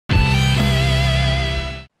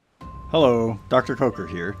Hello, Dr. Coker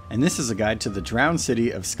here, and this is a guide to the Drowned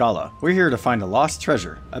City of Skalla. We're here to find a lost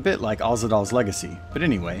treasure, a bit like Alzadal's Legacy. But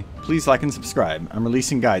anyway, please like and subscribe. I'm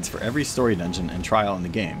releasing guides for every story dungeon and trial in the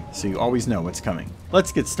game, so you always know what's coming.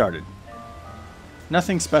 Let's get started.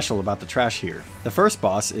 Nothing special about the trash here. The first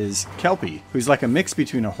boss is Kelpie, who's like a mix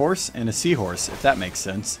between a horse and a seahorse, if that makes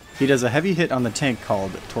sense. He does a heavy hit on the tank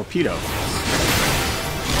called Torpedo.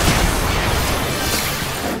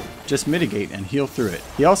 Just mitigate and heal through it.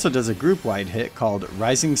 He also does a group-wide hit called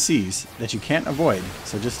Rising Seas that you can't avoid,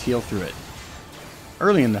 so just heal through it.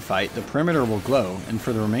 Early in the fight, the perimeter will glow, and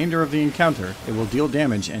for the remainder of the encounter, it will deal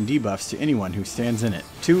damage and debuffs to anyone who stands in it.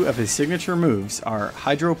 Two of his signature moves are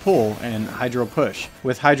Hydro Pull and Hydro Push.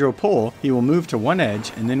 With Hydro Pull, he will move to one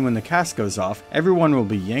edge, and then when the cast goes off, everyone will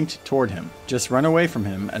be yanked toward him. Just run away from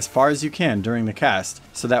him as far as you can during the cast,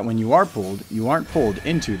 so that when you are pulled, you aren't pulled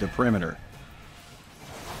into the perimeter.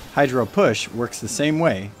 Hydro Push works the same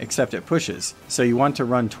way, except it pushes, so you want to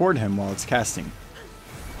run toward him while it's casting.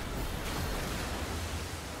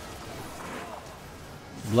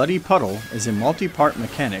 Bloody Puddle is a multi-part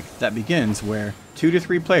mechanic that begins where 2 to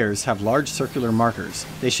 3 players have large circular markers.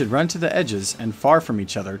 They should run to the edges and far from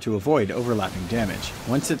each other to avoid overlapping damage.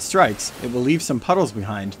 Once it strikes, it will leave some puddles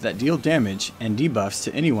behind that deal damage and debuffs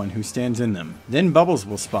to anyone who stands in them. Then bubbles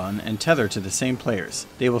will spawn and tether to the same players.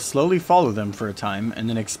 They will slowly follow them for a time and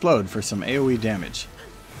then explode for some AoE damage.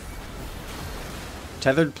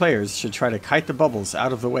 Tethered players should try to kite the bubbles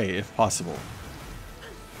out of the way if possible.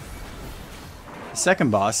 The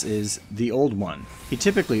second boss is the Old One. He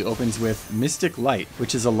typically opens with Mystic Light,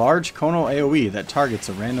 which is a large conal AoE that targets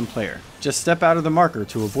a random player. Just step out of the marker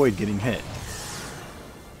to avoid getting hit.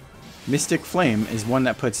 Mystic Flame is one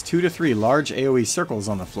that puts 2 to 3 large AoE circles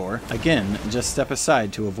on the floor. Again, just step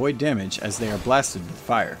aside to avoid damage as they are blasted with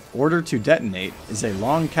fire. Order to Detonate is a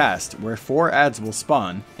long cast where 4 adds will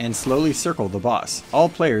spawn and slowly circle the boss. All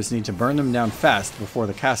players need to burn them down fast before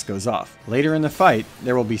the cast goes off. Later in the fight,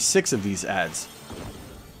 there will be 6 of these adds.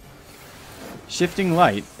 Shifting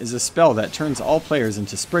Light is a spell that turns all players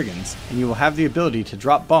into Spriggans, and you will have the ability to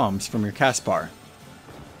drop bombs from your cast bar.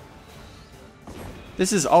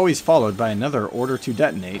 This is always followed by another Order to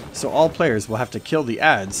Detonate, so all players will have to kill the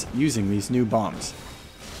adds using these new bombs.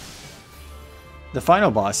 The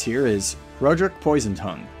final boss here is Hrodric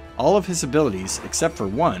Poisontongue. All of his abilities, except for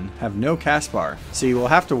one, have no cast bar, so you will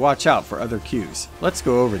have to watch out for other cues. Let's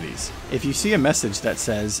go over these. If you see a message that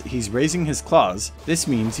says he's raising his claws, this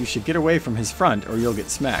means you should get away from his front or you'll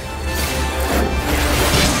get smacked.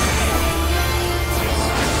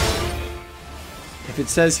 If it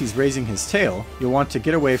says he's raising his tail, you'll want to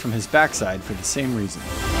get away from his backside for the same reason.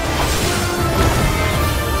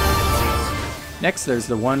 Next there's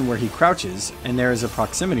the one where he crouches, and there is a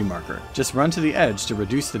proximity marker. Just run to the edge to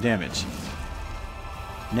reduce the damage.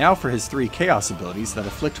 Now for his 3 chaos abilities that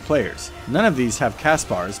afflict players. None of these have cast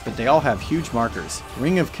bars, but they all have huge markers.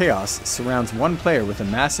 Ring of Chaos surrounds one player with a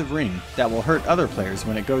massive ring that will hurt other players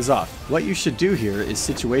when it goes off. What you should do here is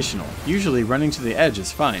situational. Usually running to the edge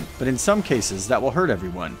is fine, but in some cases that will hurt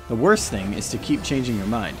everyone. The worst thing is to keep changing your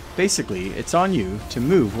mind. Basically, it's on you to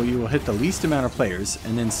move where you will hit the least amount of players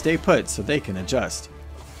and then stay put so they can adjust.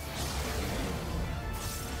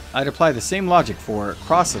 I'd apply the same logic for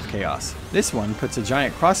Cross of Chaos. This one puts a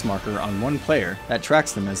giant cross marker on one player that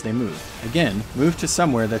tracks them as they move. Again, move to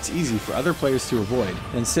somewhere that's easy for other players to avoid,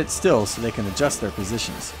 then sit still so they can adjust their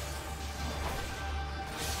positions.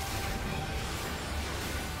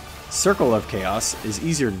 Circle of Chaos is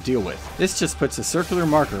easier to deal with. This just puts a circular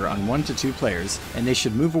marker on 1 to 2 players, and they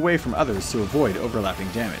should move away from others to avoid overlapping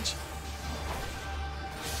damage.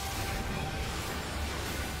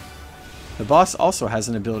 The boss also has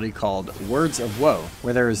an ability called Words of Woe,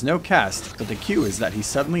 where there is no cast, but the cue is that he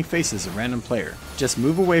suddenly faces a random player. Just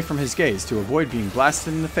move away from his gaze to avoid being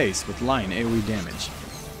blasted in the face with line AoE damage.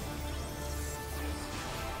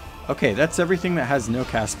 Okay, that's everything that has no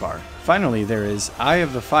cast bar. Finally, there is Eye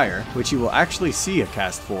of the Fire, which you will actually see a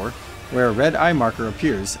cast for, where a red eye marker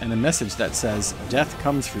appears and a message that says, "Death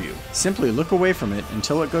comes for you." Simply look away from it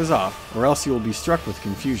until it goes off, or else you will be struck with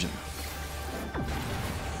confusion.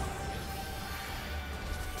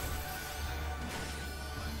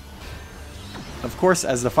 Of course,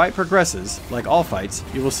 as the fight progresses, like all fights,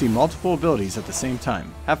 you will see multiple abilities at the same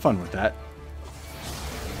time. Have fun with that.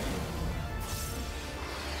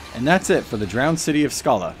 And that's it for the Drowned City of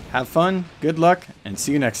Skalla. Have fun, good luck, and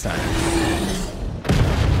see you next time.